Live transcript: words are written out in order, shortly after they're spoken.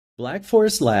Black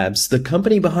Forest Labs, the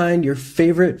company behind your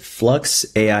favorite Flux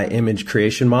AI image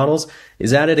creation models,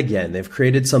 is at it again. They've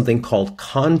created something called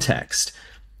Kontext.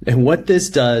 And what this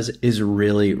does is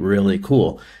really, really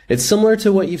cool. It's similar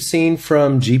to what you've seen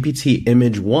from GPT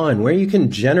Image 1, where you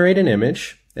can generate an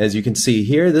image. As you can see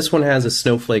here, this one has a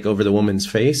snowflake over the woman's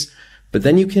face, but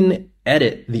then you can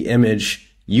edit the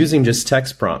image using just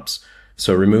text prompts.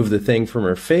 So remove the thing from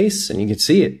her face, and you can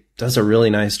see it does a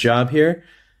really nice job here.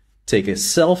 Take a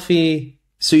selfie.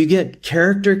 So you get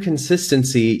character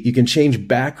consistency. You can change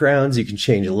backgrounds. You can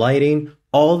change lighting,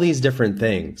 all these different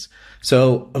things.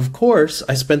 So of course,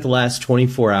 I spent the last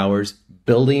 24 hours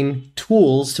building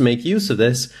tools to make use of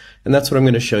this. And that's what I'm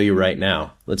going to show you right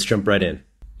now. Let's jump right in.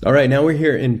 All right, now we're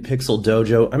here in Pixel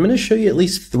Dojo. I'm going to show you at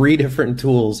least 3 different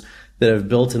tools that I've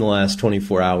built in the last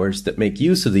 24 hours that make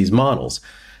use of these models.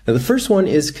 Now, the first one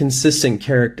is consistent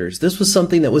characters. This was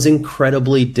something that was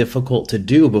incredibly difficult to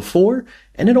do before,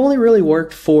 and it only really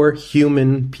worked for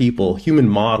human people, human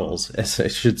models, as I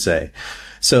should say.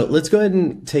 So let's go ahead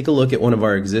and take a look at one of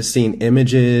our existing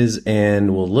images,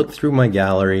 and we'll look through my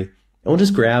gallery, and we'll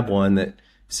just grab one that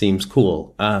seems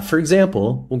cool. For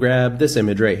example, we'll grab this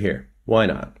image right here. Why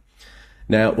not?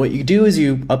 Now, what you do is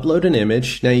you upload an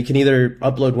image. Now, you can either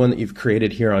upload one that you've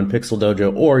created here on Pixel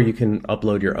Dojo, or you can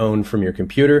upload your own from your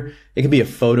computer. It can be a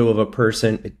photo of a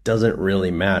person. It doesn't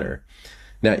really matter.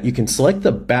 Now, you can select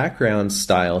the background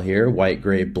style here, white,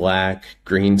 gray, black,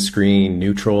 green screen,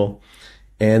 neutral,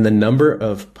 and the number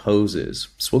of poses.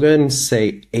 So we'll go ahead and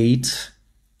say 8,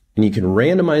 and you can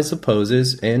randomize the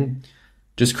poses and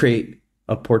just create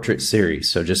a portrait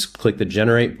series. So just click the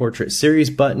Generate Portrait Series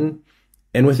button.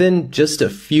 And within just a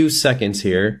few seconds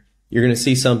here, you're going to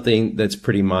see something that's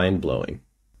pretty mind-blowing.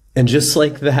 And just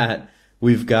like that,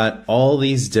 we've got all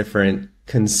these different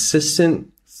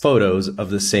consistent photos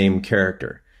of the same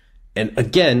character. And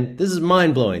again, this is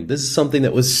mind-blowing. This is something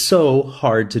that was so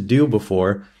hard to do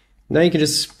before. Now you can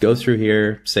just go through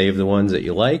here, save the ones that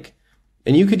you like,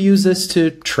 and you could use this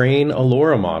to train a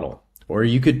LoRa model, or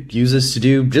you could use this to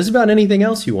do just about anything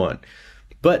else you want.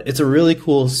 But it's a really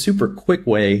cool, super quick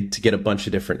way to get a bunch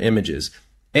of different images.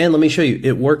 And let me show you,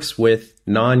 it works with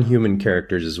non-human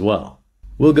characters as well.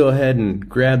 We'll go ahead and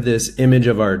grab this image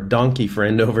of our donkey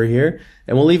friend over here,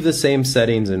 and we'll leave the same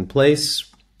settings in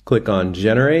place. Click on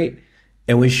Generate,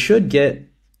 and we should get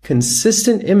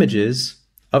consistent images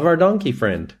of our donkey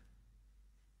friend.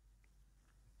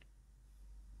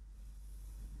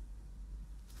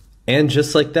 And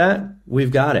just like that,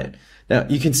 we've got it. Now,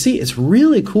 you can see it's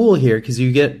really cool here because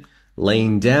you get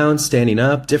laying down, standing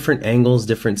up, different angles,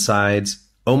 different sides.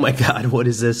 Oh my God, what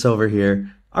is this over here?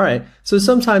 All right, so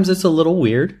sometimes it's a little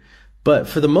weird, but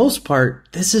for the most part,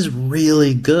 this is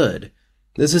really good.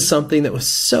 This is something that was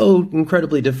so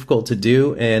incredibly difficult to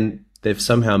do, and they've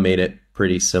somehow made it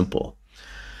pretty simple.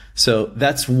 So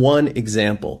that's one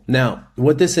example. Now,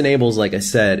 what this enables, like I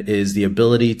said, is the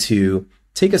ability to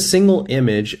take a single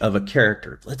image of a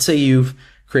character. Let's say you've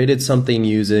created something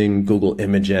using Google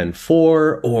Imagen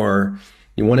 4 or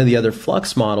one of the other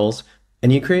Flux models,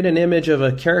 and you create an image of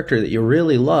a character that you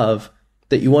really love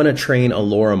that you want to train a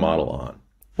LoRa model on.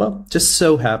 Well, just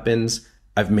so happens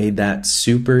I've made that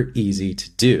super easy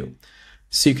to do.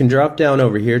 So you can drop down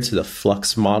over here to the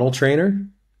Flux Model Trainer.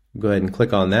 Go ahead and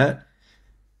click on that.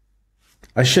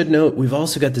 I should note we've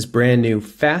also got this brand new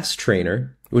Fast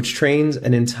Trainer, which trains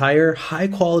an entire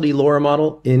high-quality LoRa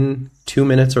model in 2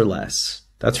 minutes or less.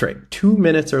 That's right, 2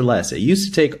 minutes or less. It used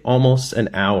to take almost an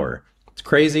hour. It's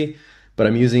crazy, but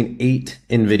I'm using 8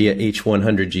 NVIDIA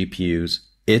H100 GPUs.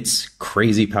 It's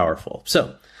crazy powerful.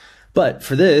 But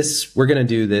for this, we're going to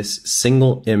do this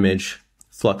single image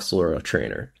Flux LoRa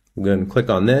trainer. I'm going to click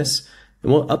on this,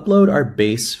 and we'll upload our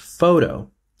base photo.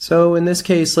 So in this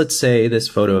case, let's say this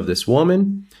photo of this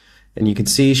woman, and you can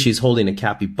see she's holding a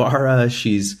capybara.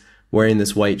 She's wearing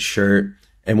this white shirt.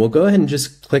 And we'll go ahead and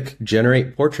just click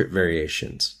Generate Portrait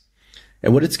Variations.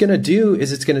 And what it's going to do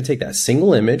is it's going to take that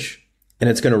single image and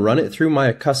it's going to run it through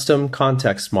my custom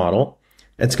context model.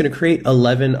 And it's going to create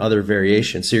 11 other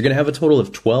variations. So you're going to have a total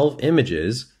of 12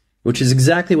 images, which is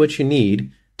exactly what you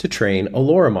need to train a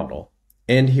LoRa model.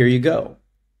 And here you go.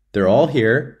 They're all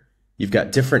here. You've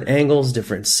got different angles,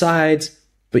 different sides,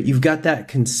 but you've got that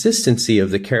consistency of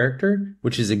the character,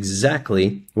 which is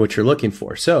exactly what you're looking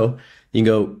for. So you can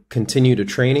go continue to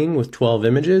training with 12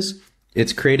 images.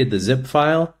 It's created the zip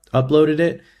file, uploaded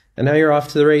it, and now you're off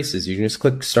to the races. You can just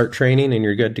click Start Training and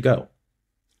you're good to go.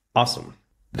 Awesome.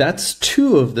 That's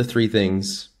 2 of the 3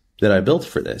 things that I built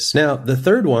for this. Now, the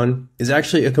third one is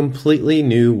actually a completely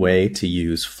new way to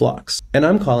use Flux, and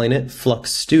I'm calling it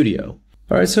Flux Studio.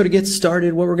 All right, so to get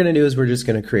started, what we're going to do is we're just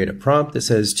going to create a prompt that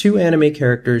says 2 anime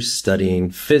characters studying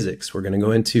physics. We're going to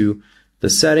go into the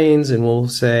settings and we'll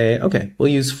say, okay, we'll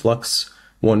use Flux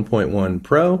 1.1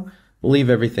 Pro. We'll leave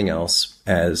everything else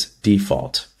as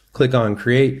default. Click on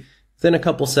create. Within a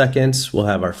couple seconds, we'll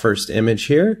have our first image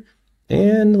here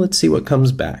and let's see what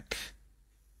comes back.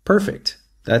 Perfect.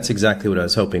 That's exactly what I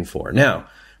was hoping for. Now,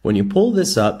 when you pull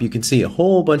this up, you can see a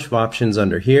whole bunch of options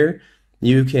under here.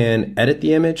 You can edit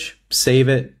the image, save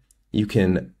it. You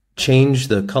can change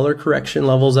the color correction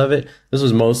levels of it. This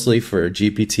was mostly for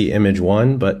GPT image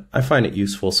 1, but I find it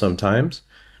useful sometimes.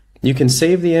 You can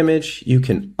save the image, you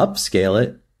can upscale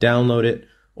it, download it,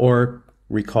 or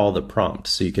recall the prompt.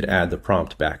 So you could add the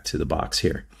prompt back to the box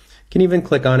here. You can even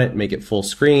click on it, make it full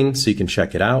screen so you can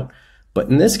check it out. But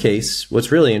in this case,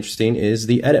 what's really interesting is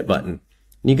the edit button.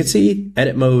 And you can see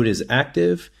edit mode is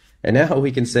active. And now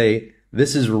we can say,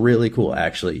 this is really cool,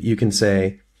 actually. You can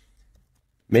say,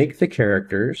 make the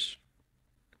characters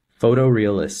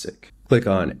photorealistic. Click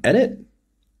on edit.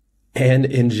 And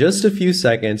in just a few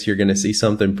seconds, you're going to see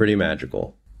something pretty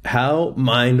magical. How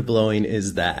mind-blowing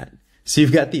is that? So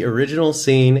you've got the original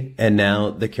scene and now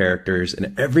the characters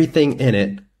and everything in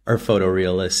it are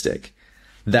photorealistic.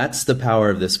 That's the power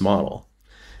of this model.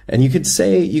 And you could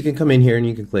say, you can come in here and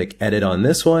you can click edit on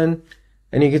this one.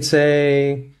 And you could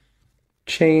say,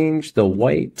 change the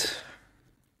white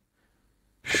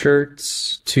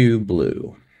shirts to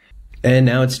blue. And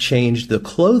now it's changed the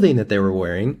clothing that they were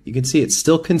wearing. You can see it's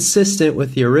still consistent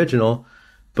with the original,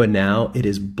 but now it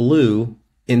is blue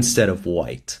instead of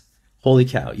white. Holy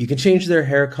cow. You can change their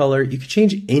hair color. You can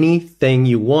change anything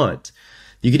you want.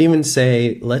 You could even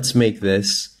say, let's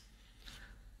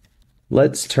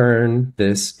turn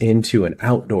this into an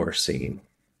outdoor scene.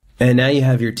 And now you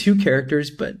have your 2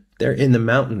 characters, but they're in the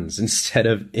mountains instead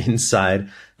of inside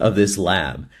of this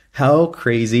lab. How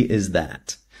crazy is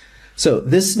that? So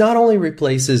this not only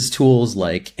replaces tools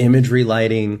like image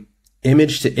relighting,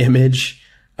 image to image,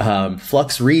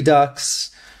 Flux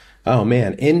Redux, oh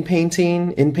man,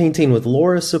 in-painting with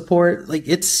LoRa support, like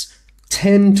it's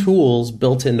 10 tools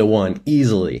built into one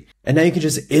easily. And now you can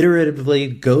just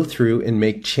iteratively go through and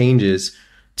make changes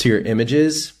to your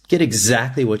images, get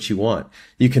exactly what you want.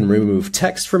 You can remove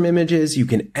text from images. You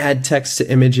can add text to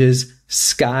images.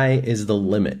 Sky is the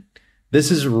limit.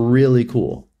 This is really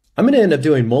cool. I'm going to end up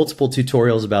doing multiple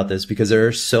tutorials about this because there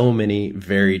are so many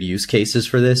varied use cases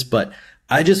for this, but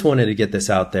I just wanted to get this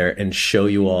out there and show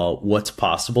you all what's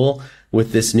possible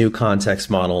with this new context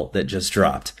model that just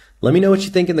dropped. Let me know what you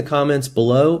think in the comments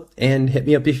below and hit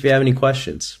me up if you have any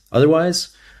questions.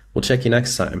 Otherwise, we'll check you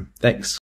next time. Thanks.